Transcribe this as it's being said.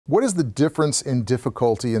What is the difference in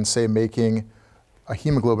difficulty in, say, making a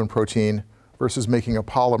hemoglobin protein versus making a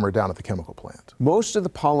polymer down at the chemical plant? Most of the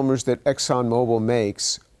polymers that ExxonMobil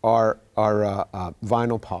makes are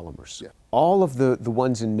vinyl polymers. Yeah. All of the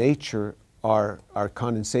ones in nature are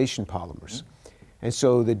condensation polymers. And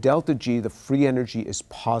so the delta G, the free energy, is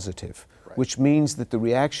positive, which means that the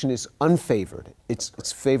reaction is unfavored.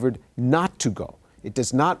 It's favored not to go. It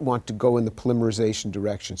does not want to go in the polymerization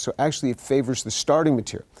direction. So actually it favors the starting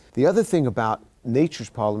material. The other thing about nature's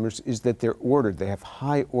polymers is that they're ordered. They have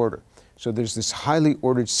high order. So there's this highly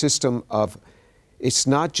ordered system of, it's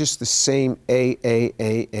not just the same A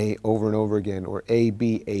over and over again, or A,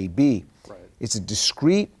 B. Right. It's a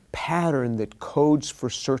discrete pattern that codes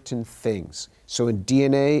for certain things. So in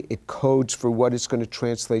DNA, it codes for what it's going to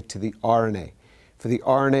translate to the RNA. For the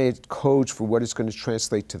RNA, it codes for what it's going to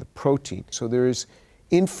translate to the protein. So there is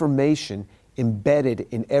information embedded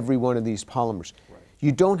in every one of these polymers. Right.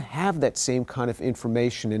 You don't have that same kind of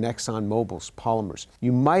information in ExxonMobil's polymers.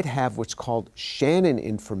 You might have what's called Shannon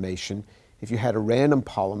information if you had a random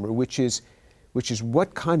polymer, which is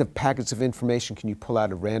what kind of packets of information can you pull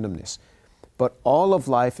out of randomness. But all of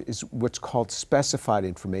life is what's called specified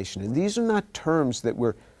information. And these are not terms that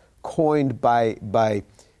were coined by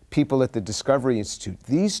people at the Discovery Institute.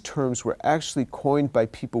 These terms were actually coined by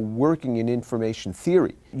people working in information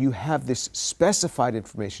theory. You have this specified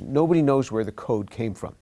information. Nobody knows where the code came from.